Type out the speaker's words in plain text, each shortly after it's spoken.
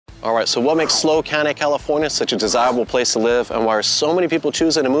All right, so what makes SLO County California such a desirable place to live, and why are so many people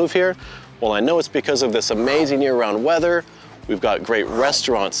choosing to move here? Well, I know it's because of this amazing year-round weather. We've got great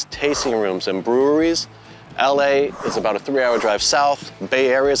restaurants, tasting rooms, and breweries. LA is about a 3-hour drive south. Bay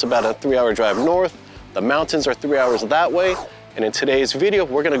Area is about a 3-hour drive north. The mountains are 3 hours that way. And in today's video,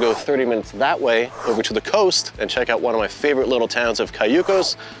 we're gonna go 30 minutes that way over to the coast and check out one of my favorite little towns of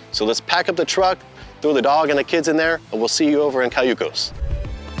Cayucos. So let's pack up the truck, throw the dog and the kids in there, and we'll see you over in Cayucos.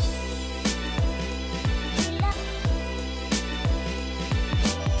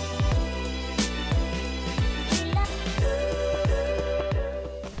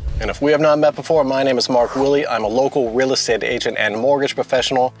 And if we have not met before, my name is Mark Willie. I'm a local real estate agent and mortgage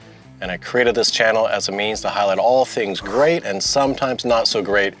professional, and I created this channel as a means to highlight all things great and sometimes not so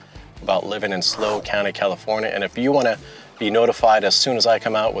great about living in SLO County, California. And if you want to be notified as soon as I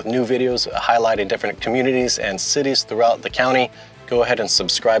come out with new videos highlighting different communities and cities throughout the county, go ahead and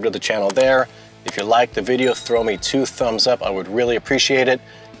subscribe to the channel there. If you like the video, throw me 2 thumbs up. I would really appreciate it.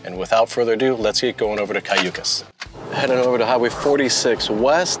 And without further ado, let's get going over to Cayucos. Heading over to Highway 46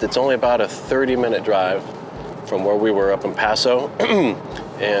 West. It's only about a 30-minute drive from where we were up in Paso.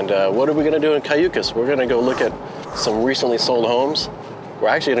 And what are we gonna do in Cayucos? We're gonna go look at some recently sold homes. We're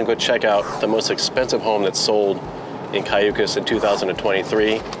actually gonna go check out the most expensive home that's sold in Cayucos in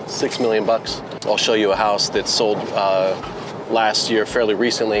 2023, $6 million. I'll show you a house that sold last year, fairly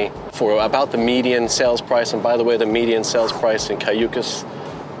recently, for about the median sales price. And by the way, the median sales price in Cayucos,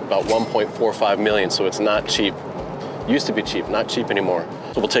 about 1.45 million, so it's not cheap. Used to be cheap, not cheap anymore.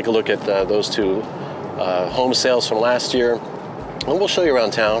 So we'll take a look at those 2 home sales from last year, and we'll show you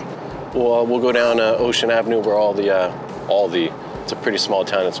around town. We'll go down Ocean Avenue where it's a pretty small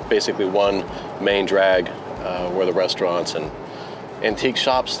town. It's basically one main drag where the restaurants and antique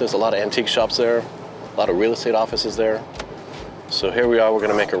shops, there's a lot of antique shops there, a lot of real estate offices there. So here we are, we're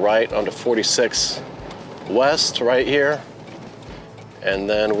gonna make a right onto 46 West right here, and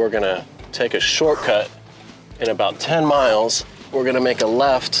then we're gonna take a shortcut. In about 10 miles, we're gonna make a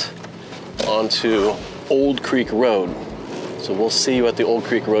left onto Old Creek Road. So we'll see you at the Old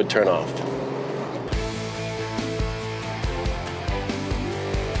Creek Road turnoff.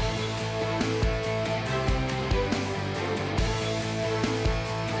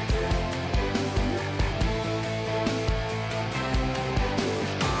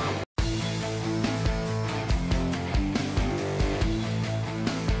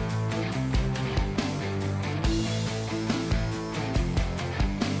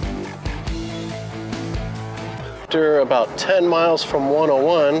 After about 10 miles from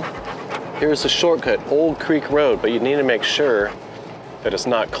 101, here's the shortcut, Old Creek Road, but you need to make sure that it's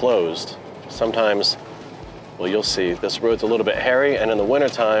not closed. Sometimes, well, you'll see, this road's a little bit hairy, and in the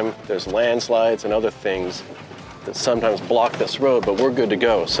wintertime, there's landslides and other things that sometimes block this road, but we're good to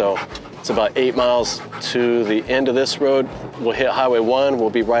go. So it's about 8 miles to the end of this road. We'll hit Highway 1, we'll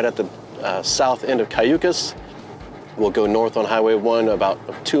be right at the south end of Cayucos. We'll go north on Highway 1 about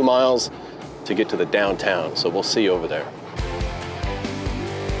 2 miles to get to the downtown. So we'll see you over there.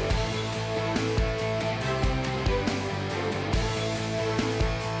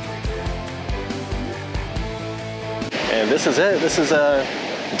 And this is it. This is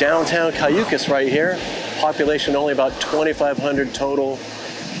downtown Cayucos right here. Population only about 2,500 total.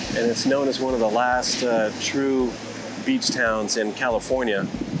 And it's known as one of the last true beach towns in California.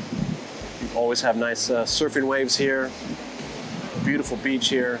 You always have nice surfing waves here. Beautiful beach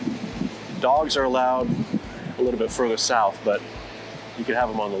here. Dogs are allowed a little bit further south, but you can have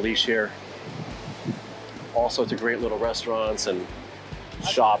them on the leash here. All sorts of great little restaurants and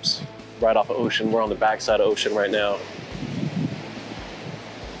shops right off of Ocean. We're on the backside of Ocean right now.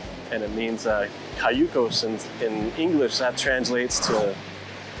 And it means Cayucos in English, that translates to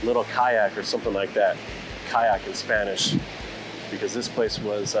little kayak or something like that. Kayak in Spanish, because this place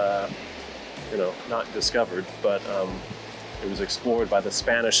was, not discovered, but it was explored by the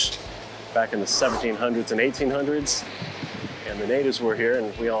Spanish back in the 1700s and 1800s, and the natives were here,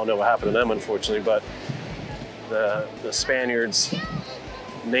 and we all know what happened to them, unfortunately, but the Spaniards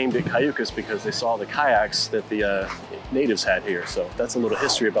named it Cayucos because they saw the kayaks that the natives had here. So that's a little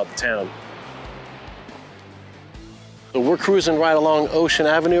history about the town. So we're cruising right along Ocean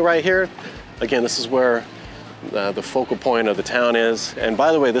Avenue right here. Again, this is where the focal point of the town is. And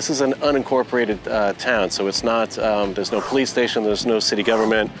by the way, this is an unincorporated town, so it's not, there's no police station, there's no city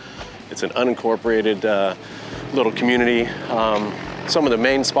government. It's an unincorporated little community. Some of the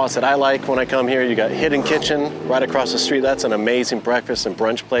main spots that I like when I come here, you got Hidden Kitchen right across the street. That's an amazing breakfast and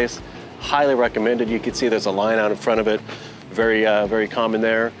brunch place. Highly recommended. You can see there's a line out in front of it. Very, very common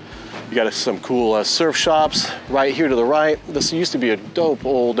there. You got some cool surf shops right here to the right. This used to be a dope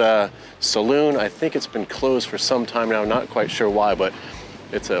old saloon. I think it's been closed for some time now. Not quite sure why, but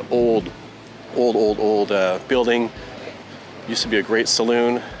it's an old building. Used to be a great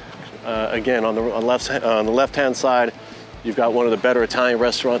saloon. Again, on the left-hand side, you've got one of the better Italian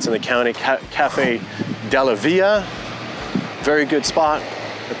restaurants in the county, Cafe Della Via. Very good spot.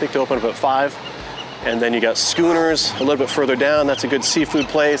 I think they open up at 5. And then you got Schooners a little bit further down. That's a good seafood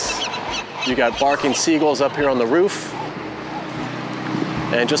place. You got barking seagulls up here on the roof.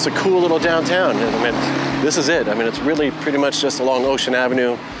 And just a cool little downtown. I mean, this is it. I mean, it's really pretty much just along Ocean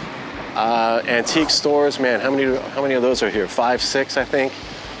Avenue. Antique stores, man, how many of those are here? 5, 6, I think.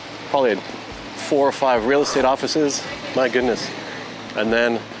 Probably 4 or 5 real estate offices. My goodness. And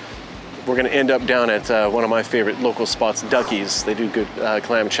then we're gonna end up down at one of my favorite local spots, Ducky's. They do good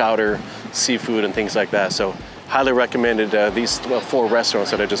clam chowder, seafood, and things like that. So highly recommended these 4 restaurants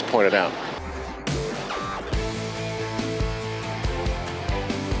that I just pointed out.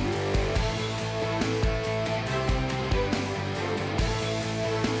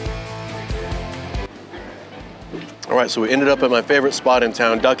 All right, so we ended up at my favorite spot in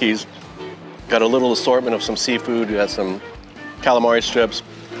town, Ducky's. Got a little assortment of some seafood. We had some calamari strips,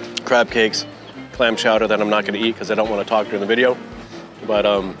 crab cakes, clam chowder that I'm not gonna eat because I don't want to talk during the video. But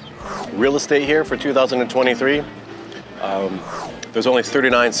real estate here for 2023, there's only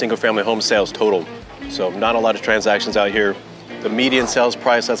 39 single-family home sales total. So not a lot of transactions out here. The median sales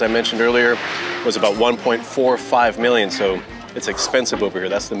price, as I mentioned earlier, was about 1.45 million. So it's expensive over here.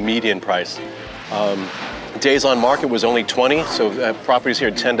 That's the median price. Days on market was only 20, so properties here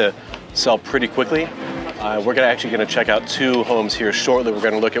tend to sell pretty quickly. We're actually gonna check out 2 homes here shortly. We're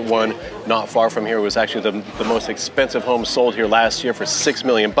gonna look at one not far from here. It was actually the most expensive home sold here last year for $6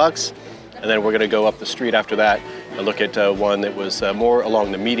 million. And then we're gonna go up the street after that and look at one that was more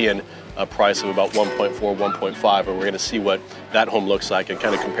along the median price of about 1.4, 1.5, and we're gonna see what that home looks like and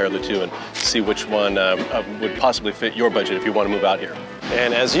kind of compare the two and see which one would possibly fit your budget if you wanna move out here.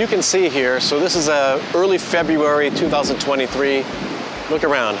 And as you can see here, so this is early February 2023. Look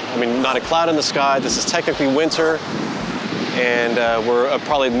around. I mean, not a cloud in the sky. This is technically winter, and we're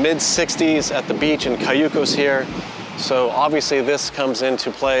probably mid-60s at the beach in Cayucos here. So obviously this comes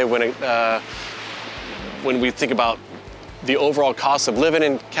into play when we think about the overall cost of living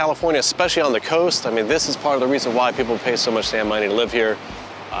in California, especially on the coast. I mean, this is part of the reason why people pay so much damn money to live here.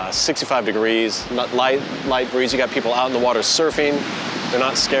 65 degrees, not light breeze. You got people out in the water surfing. They're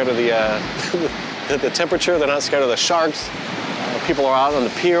not scared of the temperature. They're not scared of the sharks. People are out on the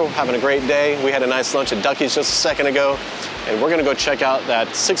pier having a great day. We had a nice lunch at Ducky's just a second ago, and we're gonna go check out that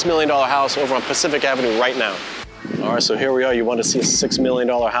 $6 million house over on Pacific Avenue right now. All right, so here we are. You want to see a $6 million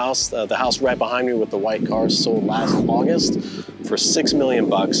house. The house right behind me with the white cars sold last August for $6 million.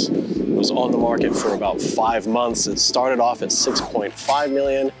 It was on the market for about 5 months. It started off at 6.5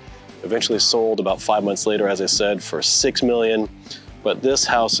 million, eventually sold about 5 months later, as I said, for $6 million. But this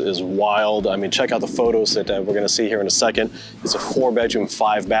house is wild. I mean, check out the photos that we're gonna see here in a second. It's a 4-bedroom,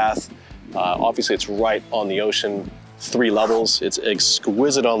 5-bath. Obviously, it's right on the ocean, 3 levels. It's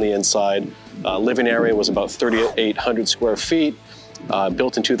exquisite on the inside. Living area was about 3,800 square feet.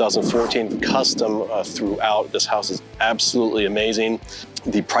 Built in 2014, custom throughout. This house is absolutely amazing.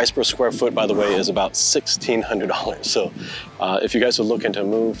 The price per square foot, by the way, is about $1,600. So if you guys are looking to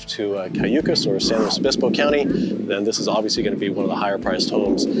move to Cayucos or San Luis Obispo County, then this is obviously going to be one of the higher priced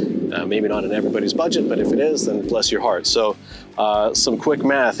homes. Maybe not in everybody's budget, but if it is, then bless your heart. So some quick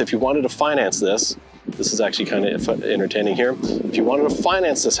math. If you wanted to finance this is actually kind of entertaining here. If you wanted to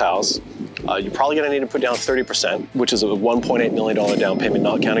finance this house, you're probably going to need to put down 30%, which is a $1.8 million down payment,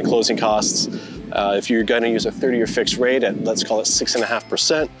 not counting closing costs. If you're going to use a 30-year fixed rate at, let's call it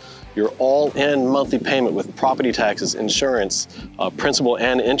 6.5%, your all-in monthly payment with property taxes, insurance, principal,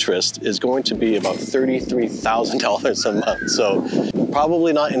 and interest is going to be about $33,000 a month. So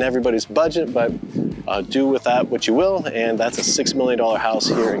probably not in everybody's budget, but do with that what you will. And that's a $6 million house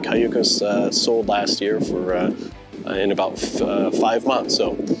here in Cayucos, sold last year for in about 5 months.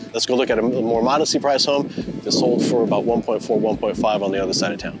 So let's go look at a more modestly priced home. This sold for about 1.4, 1.5 on the other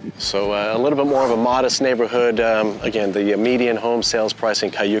side of town. So a little bit more of a modest neighborhood. Again, the median home sales price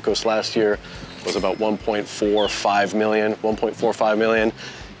in Cayucos last year was about 1.45 million.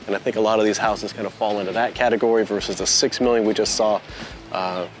 And I think a lot of these houses kind of fall into that category versus the 6 million we just saw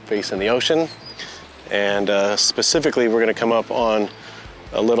facing the ocean. And specifically, we're gonna come up on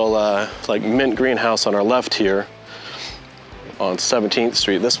a little like mint green house on our left here on 17th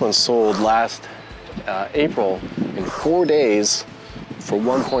Street. This one sold last April in 4 days for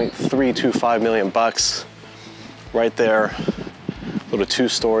 1.325 million bucks. Right there, little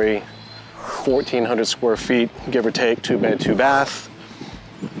 2-story 1,400 square feet, give or take, 2-bed, 2-bath.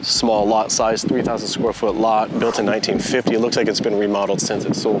 Small lot size, 3,000 square foot lot, built in 1950. It looks like it's been remodeled since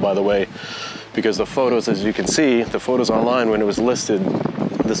it sold, by the way, because the photos, as you can see, the photos online when it was listed,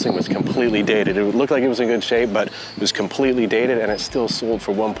 this thing was completely dated. It looked like it was in good shape, but it was completely dated, and it still sold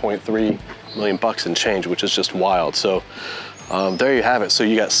for 1.3 million bucks and change, which is just wild. So there you have it. So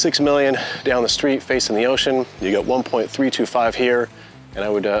you got 6 million down the street facing the ocean. You got 1.325 here, and I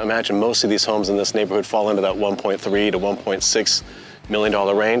would imagine most of these homes in this neighborhood fall into that 1.3 to 1.6 $1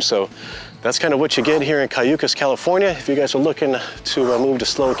 million range. So that's kind of what you get here in Cayucos, California. If you guys are looking to move to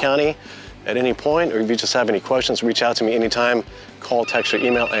SLO County at any point, or if you just have any questions, reach out to me anytime. Call, text, or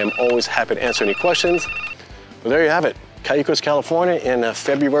email. I am always happy to answer any questions. Well, there you have it. Cayucos, California in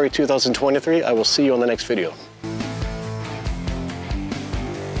February 2023. I will see you on the next video.